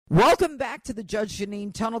Welcome back to the Judge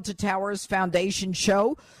Jeanine Tunnel to Towers Foundation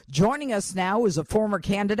show. Joining us now is a former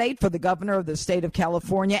candidate for the governor of the state of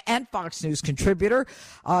California and Fox News contributor.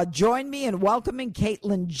 Join me in welcoming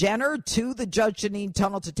Caitlyn Jenner to the Judge Jeanine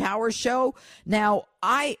Tunnel to Towers show. Now,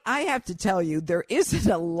 I have to tell you, there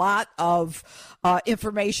isn't a lot of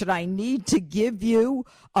information I need to give you,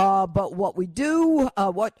 but what we do,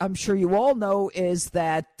 what I'm sure you all know, is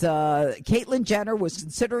that Caitlyn Jenner was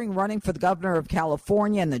considering running for the governor of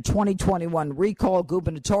California in the 2021 recall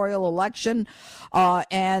gubernatorial election,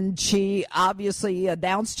 and she obviously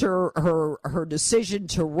announced her decision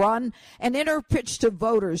to run. And in her pitch to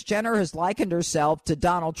voters, Jenner has likened herself to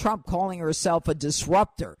Donald Trump, calling herself a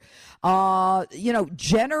disruptor.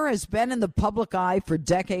 Jenner has been in the public eye for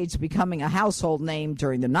decades, becoming a household name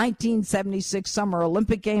during the 1976 Summer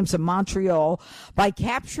Olympic Games in Montreal by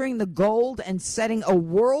capturing the gold and setting a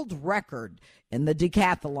world record in the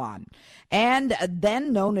decathlon. And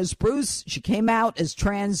then known as Bruce, she came out as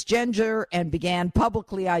transgender and began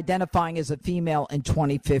publicly identifying as a female in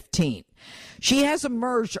 2015. She has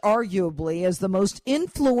emerged arguably as the most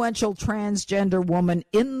influential transgender woman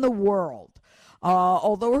in the world.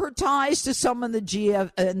 Although her ties to some in the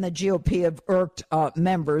GOP have irked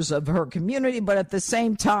members of her community, but at the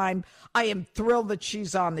same time, I am thrilled that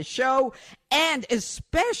she's on the show, and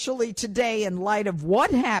especially today in light of what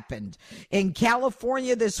happened in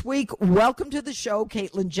California this week. Welcome to the show,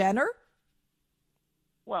 Caitlyn Jenner.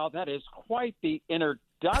 Well, that is quite the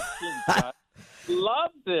introduction.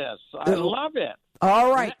 Love this. I love it.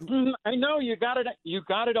 All right. I know you got it. You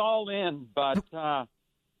got it all in, but.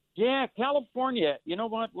 Yeah, California. You know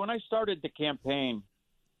what? When I started the campaign,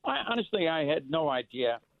 I had no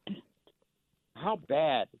idea how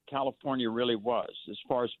bad California really was as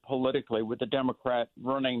far as politically, with the Democrat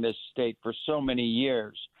running this state for so many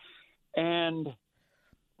years. And,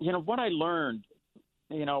 what I learned,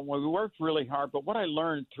 we worked really hard, but what I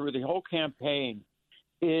learned through the whole campaign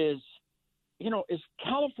is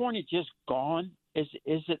California just gone? Is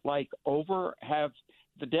it like over? Have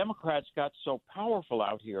the Democrats got so powerful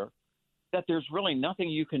out here that there's really nothing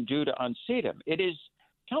you can do to unseat them.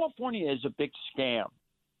 California is a big scam.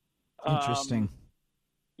 Interesting.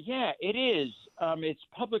 Yeah, it is. It's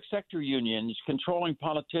public sector unions controlling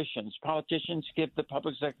politicians. Politicians give the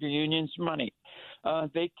public sector unions money.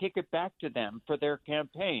 They kick it back to them for their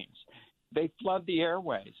campaigns. They flood the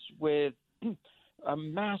airways with a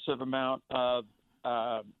massive amount of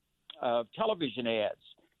television ads.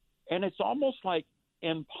 And it's almost like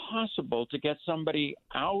impossible to get somebody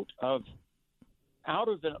out of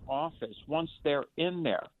an office once they're in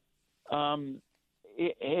there, and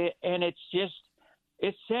it's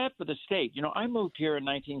sad for the state. I moved here in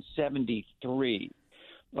 1973.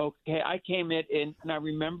 Okay, I came in and I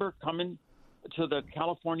remember coming to the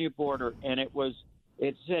California border, and it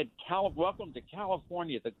said "Welcome to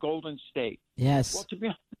California, the Golden State." Yes. Well,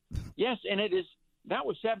 yes, and that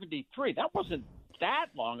was 73. That wasn't that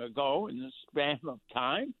long ago in the span of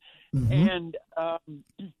time. Mm-hmm. And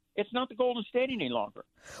it's not the Golden State any longer.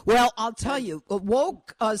 Well, I'll tell you,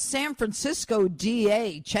 woke San Francisco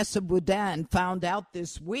DA Chesa Boudin found out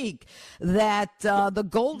this week that the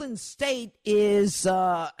Golden State is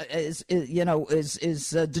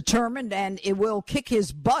determined, and it will kick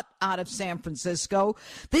his butt out of San Francisco.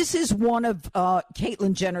 This is one of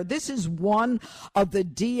Caitlyn Jenner. This is one of the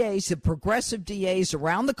DAs, the progressive DAs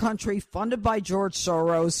around the country, funded by George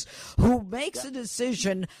Soros, who makes a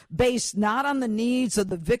decision based not on the needs of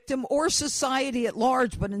the victim or society at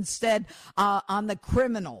large, but instead on the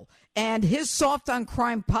criminal. And his soft on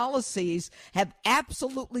crime policies have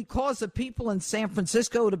absolutely caused the people in San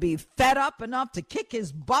Francisco to be fed up enough to kick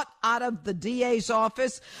his butt out of the DA's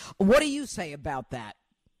office. What do you say about that?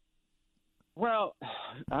 Well,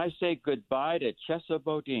 I say goodbye to Chesa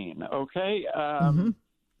Boudin, okay?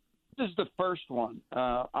 This is the first one.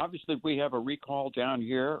 Obviously, we have a recall down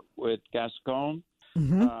here with Gascon.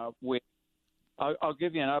 I'll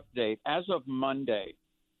give you an update. As of Monday,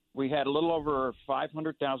 we had a little over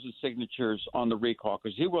 500,000 signatures on the recall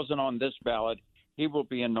because he wasn't on this ballot. He will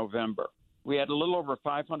be in November. We had a little over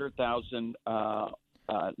 500,000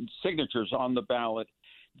 signatures on the ballot.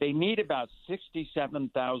 They need about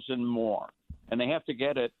 67,000 more, and they have to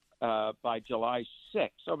get it by July 6th.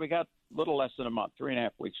 So we got a little less than a month, 3.5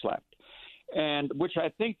 weeks left, and which I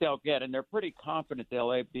think they'll get, and they're pretty confident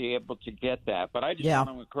they'll be able to get that. But I just want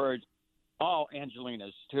to encourage all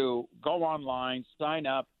Angelinas to go online, sign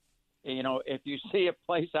up. If you see a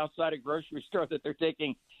place outside a grocery store that they're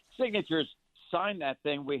taking signatures, sign that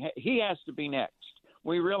thing. He has to be next.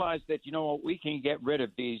 We realize that, we can get rid of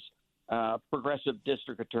these progressive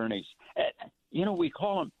district attorneys. We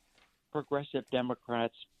call them progressive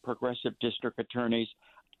Democrats, progressive district attorneys.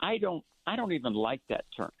 I don't even like that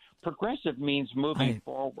term. Progressive means moving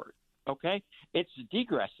forward. Okay, it's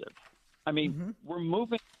degressive. I mean, we're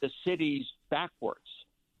moving the cities backwards.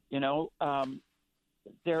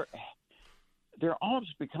 They're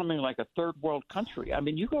almost becoming like a third world country. I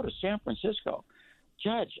mean, you go to San Francisco,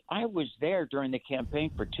 Judge. I was there during the campaign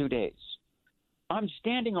for 2 days. I'm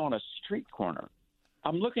standing on a street corner.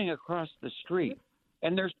 I'm looking across the street,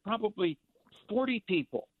 and there's probably 40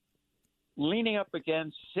 people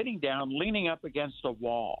sitting down, leaning up against a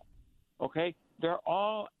wall. Okay? They're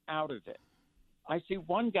all out of it. I see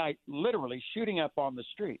one guy literally shooting up on the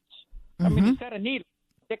streets. I mean, he's got a needle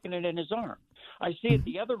sticking it in his arm. I see at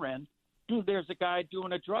the other end, there's a guy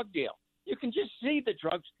doing a drug deal. You can just see the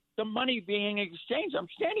drugs, the money being exchanged. I'm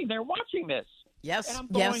standing there watching this. Yes, and I'm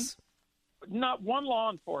going, not one law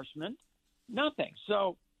enforcement, nothing.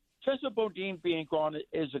 So Chesa Boudin being gone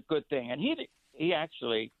is a good thing. And he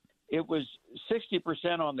actually, it was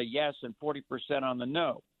 60% on the yes and 40% on the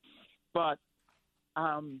no. But,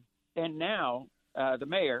 and now the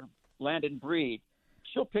mayor, Landon Breed,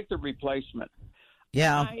 she'll pick the replacement.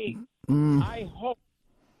 Yeah.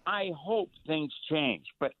 I hope things change,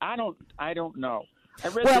 but I don't know. I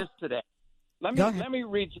read this today. Let me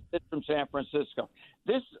read you this from San Francisco.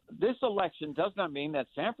 This election does not mean that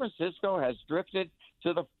San Francisco has drifted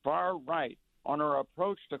to the far right on her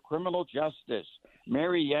approach to criminal justice.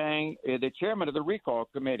 Mary Yang, the chairman of the recall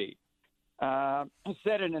committee,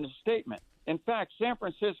 said it in a statement. In fact, San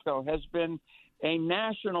Francisco has been a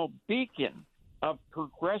national beacon of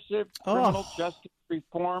progressive criminal justice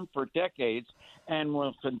reform for decades and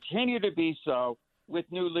will continue to be so with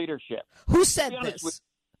new leadership. Who said this?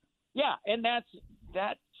 And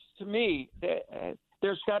that's to me,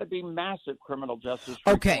 there's got to be massive criminal justice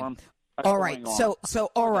reform. All right.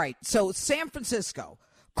 So San Francisco,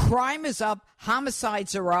 crime is up,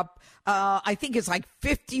 homicides are up. I think it's like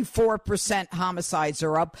 54% homicides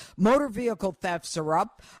are up. Motor vehicle thefts are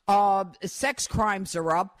up. Sex crimes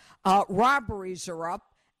are up. Robberies are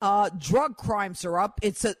up. Drug crimes are up.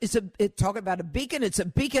 Talk about a beacon. It's a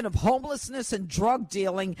beacon of homelessness and drug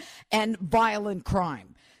dealing and violent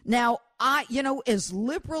crime. Now, as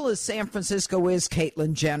liberal as San Francisco is,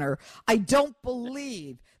 Caitlyn Jenner, I don't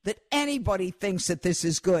believe that anybody thinks that this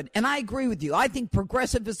is good. And I agree with you. I think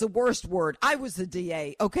progressive is the worst word. I was the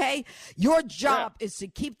DA, okay? Your job is to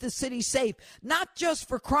keep the city safe, not just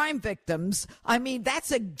for crime victims. I mean, that's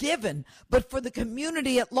a given, but for the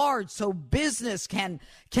community at large, so business can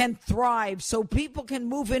thrive, so people can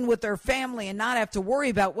move in with their family and not have to worry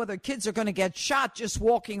about whether kids are going to get shot just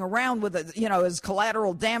walking around with as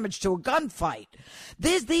collateral damage to a gunfight.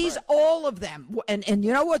 These all of them. And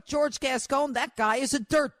you know what, George Gascon, that guy is a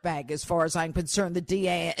dirtbag as far as I'm concerned, the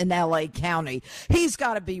DA in L.A. County. He's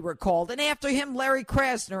got to be recalled. And after him, Larry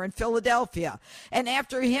Krasner in Philadelphia. And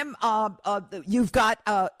after him, you've got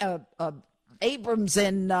Abrams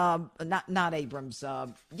in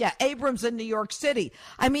Abrams in New York City.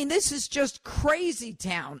 I mean, this is just crazy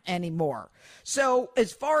town anymore. So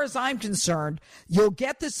as far as I'm concerned, you'll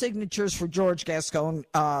get the signatures for George Gascon,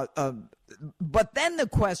 but then the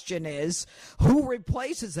question is, who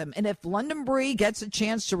replaces him? And if London Breed gets a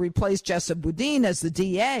chance to replace Chesa Boudin as the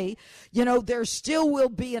DA, there still will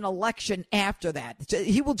be an election after that.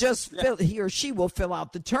 He will just he or she will fill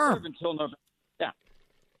out the term. Until November.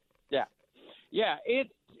 Yeah,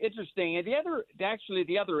 it's interesting. And the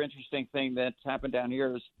other interesting thing that's happened down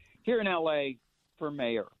here is here in L.A. for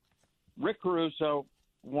mayor, Rick Caruso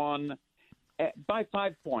won by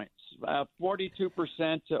 5 points,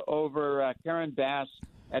 42% over Karen Bass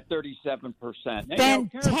at 37%.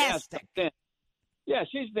 Fantastic.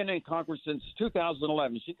 She's been in Congress since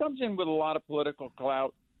 2011. She comes in with a lot of political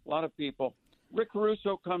clout, a lot of people. Rick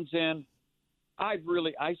Caruso comes in. I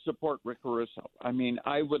support Rick Caruso. I mean,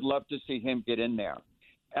 I would love to see him get in there.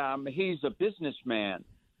 He's a businessman,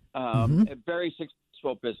 a very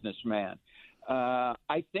successful businessman.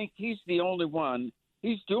 I think he's the only one.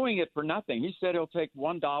 He's doing it for nothing. He said he'll take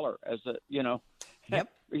 $1 as Yep.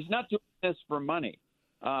 He's not doing this for money.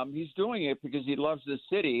 He's doing it because he loves the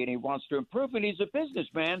city and he wants to improve it. He's a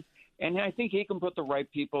businessman, and I think he can put the right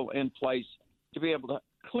people in place to be able to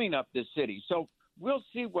clean up this city. So we'll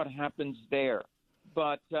see what happens there.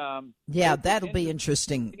 But that'll be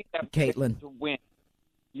interesting, Caitlyn. To win.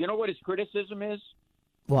 You know what his criticism is?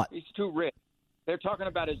 What? He's too rich. They're talking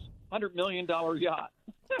about his $100 million yacht.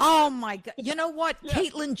 Oh my God! You know what, yeah.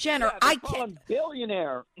 Caitlyn Jenner? Yeah, I can't.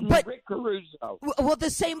 Billionaire, but Rick Caruso. Well, the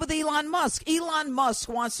same with Elon Musk. Elon Musk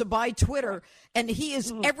wants to buy Twitter, and he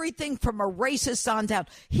is everything from a racist on down.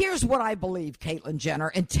 Here's what I believe, Caitlyn Jenner,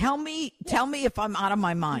 and tell me if I'm out of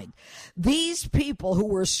my mind. These people who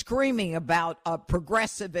were screaming about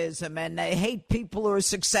progressivism, and they hate people who are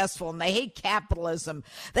successful, and they hate capitalism,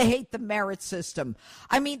 they hate the merit system.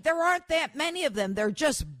 I mean, there aren't that many of them. They're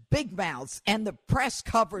just big mouths, and the press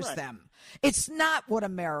covers them. It's not what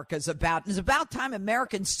America's about. It's about time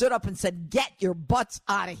Americans stood up and said, get your butts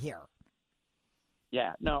out of here.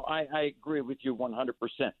 Yeah, no, I agree with you 100%.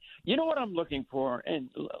 You know what I'm looking for? And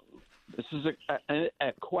this is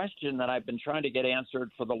a question that I've been trying to get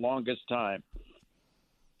answered for the longest time.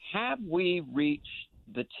 Have we reached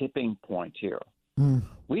the tipping point here?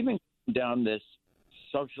 We've been down this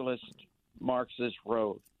socialist Marxist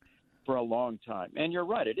road for a long time. And you're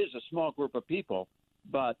right, it is a small group of people,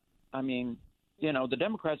 but I mean, you know, the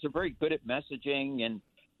Democrats are very good at messaging and,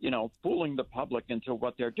 you know, fooling the public into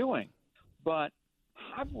what they're doing. But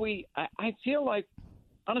have we, I feel like,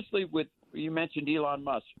 honestly, with, you mentioned Elon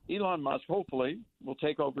Musk. Elon Musk, hopefully, will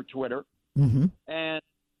take over Twitter. And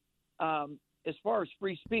as far as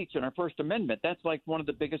free speech and our First Amendment, that's like one of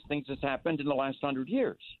the biggest things that's happened in the last 100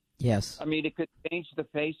 years. Yes. I mean, it could change the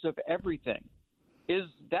face of everything. Is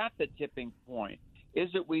that the tipping point? Is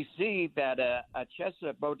it we see that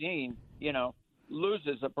Chesa Boudin, you know,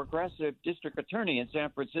 loses a progressive district attorney in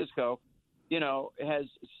San Francisco, you know, has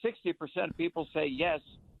 60% of people say yes,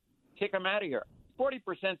 kick him out of here. 40%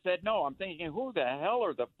 said no. I'm thinking, who the hell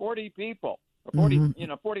are the 40 people, or 40, you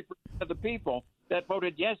know, 40% of the people that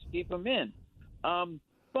voted yes, keep him in?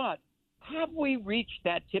 But have we reached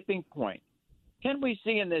that tipping point? Can we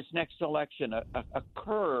see in this next election a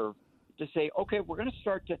curve to say, okay, we're going to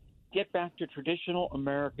start to get back to traditional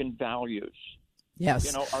American values? Yes.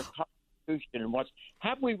 You know, our Constitution and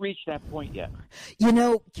have we reached that point yet? You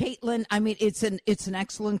know, Caitlyn, I mean, it's an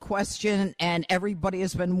excellent question, and everybody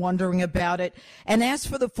has been wondering about it. And as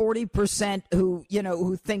for the 40%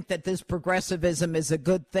 who think that this progressivism is a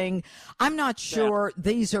good thing, I'm not sure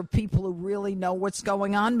these are people who really know what's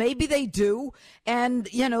going on. Maybe they do, and,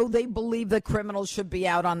 you know, they believe that criminals should be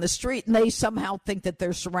out on the street, and they somehow think that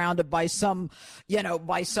they're surrounded by some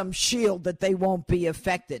shield that they won't be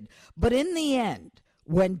affected. But in the end,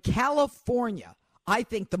 when California, I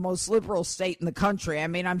think the most liberal state in the country, I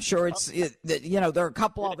mean, I'm sure there are a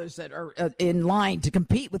couple others that are in line to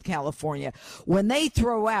compete with California. When they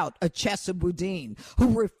throw out a Chesa Boudin,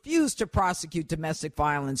 who refused to prosecute domestic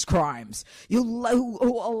violence crimes, who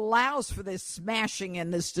allows for this smashing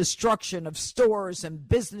and this destruction of stores and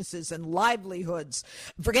businesses and livelihoods,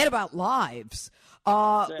 forget about lives.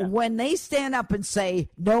 When they stand up and say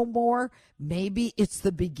no more, maybe it's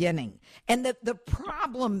the beginning. And the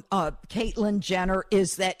problem, Caitlyn Jenner,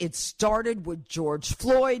 is that it started with George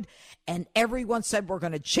Floyd, and everyone said we're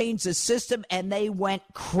going to change the system, and they went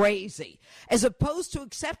crazy, as opposed to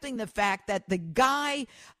accepting the fact that the guy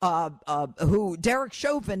Derek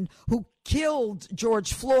Chauvin, who killed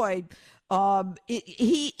George Floyd,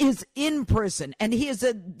 he is in prison, and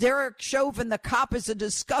Derek Chauvin, the cop, is a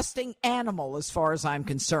disgusting animal as far as I'm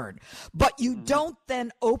concerned. But you don't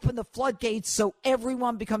then open the floodgates so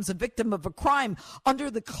everyone becomes a victim of a crime under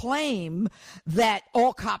the claim that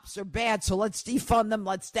all cops are bad. So let's defund them,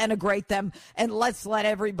 let's denigrate them, and let's let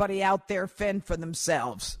everybody out there fend for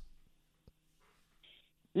themselves.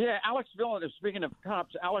 Yeah, speaking of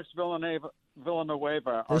cops, Alex Villanueva,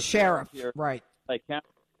 the sheriff, here, right?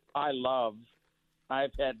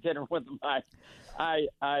 I've had dinner with him.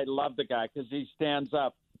 I love the guy because he stands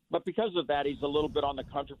up. But because of that, he's a little bit on the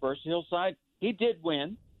controversial side. He did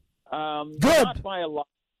win. Good. Not by a lot.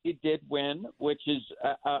 He did win, which is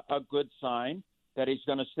a good sign that he's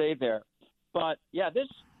going to stay there. But, yeah, this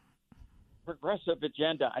progressive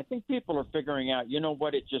agenda, I think people are figuring out, you know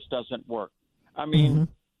what, it just doesn't work. I mean,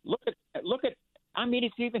 look at. I mean,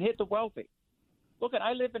 it's even hit the wealthy.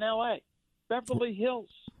 I live in L.A. Beverly Hills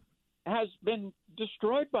has been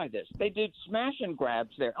destroyed by this. They did smash and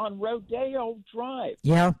grabs there on Rodeo Drive.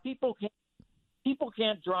 Yeah. People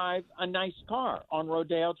can't drive a nice car on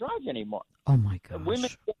Rodeo Drive anymore. Oh my gosh. Women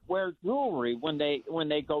wear jewelry when they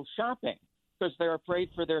go shopping because they're afraid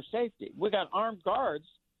for their safety. We got armed guards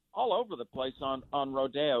all over the place on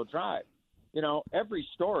Rodeo Drive. You know, every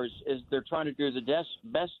store is they're trying to do the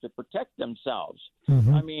best to protect themselves.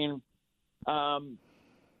 I mean,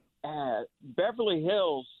 Beverly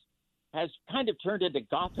Hills has kind of turned into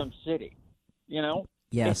Gotham City, you know?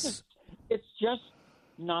 Yes. It's just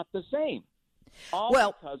not the same.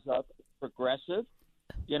 Because of progressive,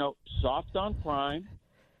 you know, soft on crime,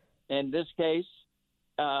 in this case,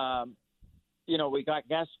 We got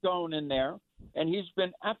Gascon in there, and he's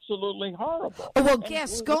been absolutely horrible. Oh, well, And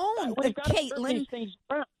Gascon, we've got to turn Caitlyn, these things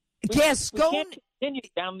around. Gascon. We can't continue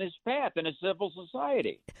down this path in a civil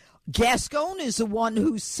society. Gascon is the one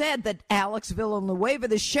who said that Alex Villanueva,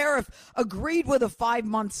 the sheriff, agreed with a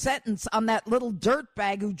 5-month sentence on that little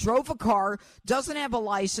dirtbag who drove a car, doesn't have a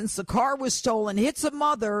license, the car was stolen, hits a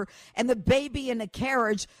mother and the baby in a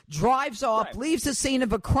carriage, drives off, Right. leaves the scene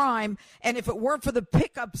of a crime, and if it weren't for the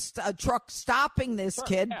pickup truck stopping this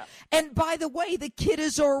kid, yeah. and by the way, the kid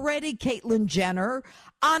is already, Caitlyn Jenner,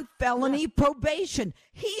 on felony probation.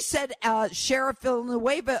 He said Sheriff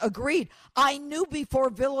Villanueva agreed. I knew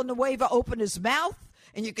before Villanueva opened his mouth,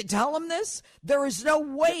 and you can tell him this, there is no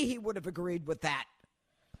way he would have agreed with that.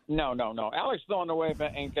 No. Alex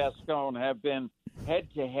Villanueva and Gascon have been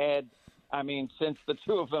head-to-head, since the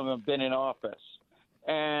two of them have been in office.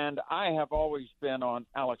 And I have always been on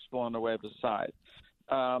Alex Villanueva's side.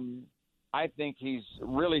 I think he's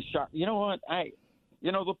really sharp. You know what?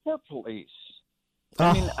 The poor police.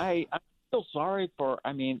 I'm feel sorry for.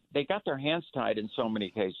 They got their hands tied in so many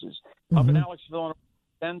cases. And Alex Villanueva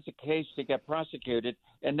sends a case to get prosecuted,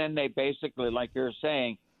 and then they basically, like you're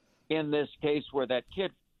saying, in this case where that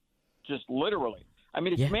kid just literally,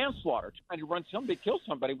 it's manslaughter, trying to run somebody, kill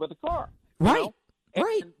somebody with a car. Right. And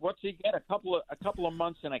what's he get? A couple of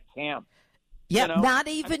months in a camp. Yeah, not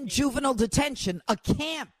even juvenile detention, a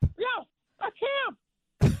camp. Yeah, a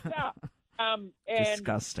camp. Yeah.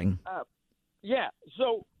 Disgusting.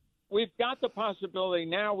 So we've got the possibility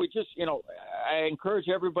now. We just, I encourage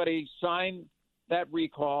everybody sign that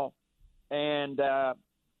recall, and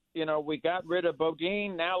we got rid of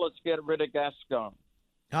Bodine. Now let's get rid of Gascon.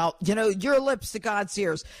 Oh, your lips to God's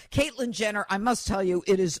ears. Caitlyn Jenner, I must tell you,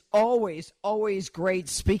 it is always, always great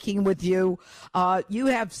speaking with you. You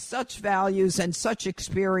have such values and such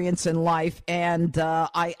experience in life, and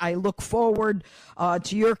I look forward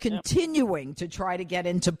to your continuing to try to get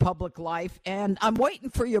into public life. And I'm waiting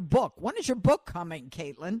for your book. When is your book coming,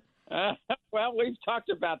 Caitlyn? Well, we've talked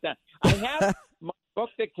about that. I have my book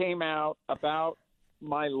that came out about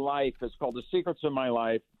my life. It's called The Secrets of My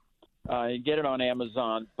Life. You get it on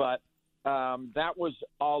Amazon, but that was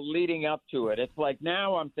all leading up to it. It's like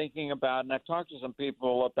now I'm thinking about, and I've talked to some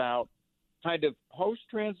people about kind of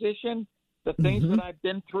post-transition, the things that I've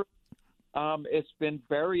been through. It's been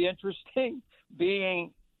very interesting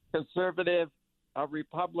being conservative, a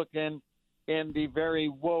Republican in the very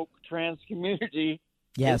woke trans community.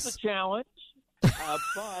 Yes. It's a challenge, but,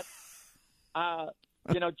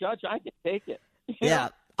 Judge, I can take it. Yeah.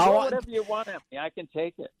 Whatever you want at me, I can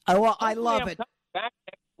take it. Oh, well, I love it. Back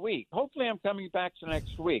next week. Hopefully, I'm coming back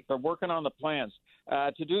next week. They're working on the plans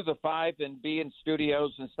to do the 5 and be in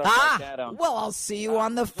studios and stuff like that. Well, I'll see you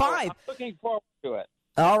on the 5. I'm looking forward to it.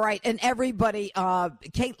 All right, and everybody,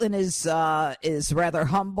 Caitlyn is rather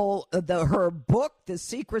humble. Her book, The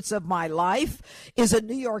Secrets of My Life, is a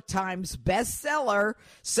New York Times bestseller.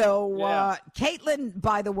 So Caitlyn,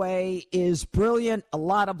 by the way, is brilliant, a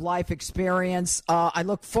lot of life experience. I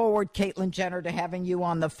look forward, Caitlyn Jenner, to having you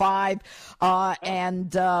on the 5,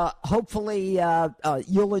 and hopefully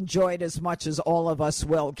you'll enjoy it as much as all of us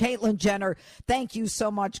will. Caitlyn Jenner, thank you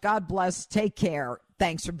so much. God bless. Take care.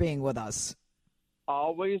 Thanks for being with us.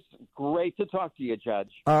 Always great to talk to you,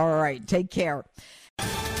 Judge. All right. Take care.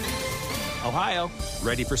 Ohio,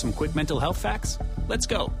 ready for some quick mental health facts? Let's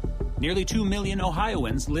go. Nearly 2 million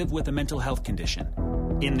Ohioans live with a mental health condition.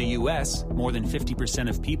 In the U.S., more than 50%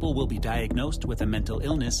 of people will be diagnosed with a mental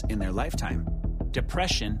illness in their lifetime.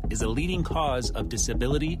 Depression is a leading cause of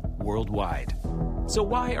disability worldwide. So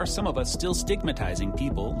why are some of us still stigmatizing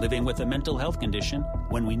people living with a mental health condition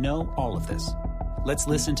when we know all of this? Let's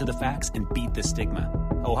listen to the facts and beat the stigma.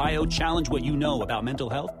 Ohio, challenge what you know about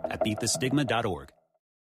mental health at beatthestigma.org.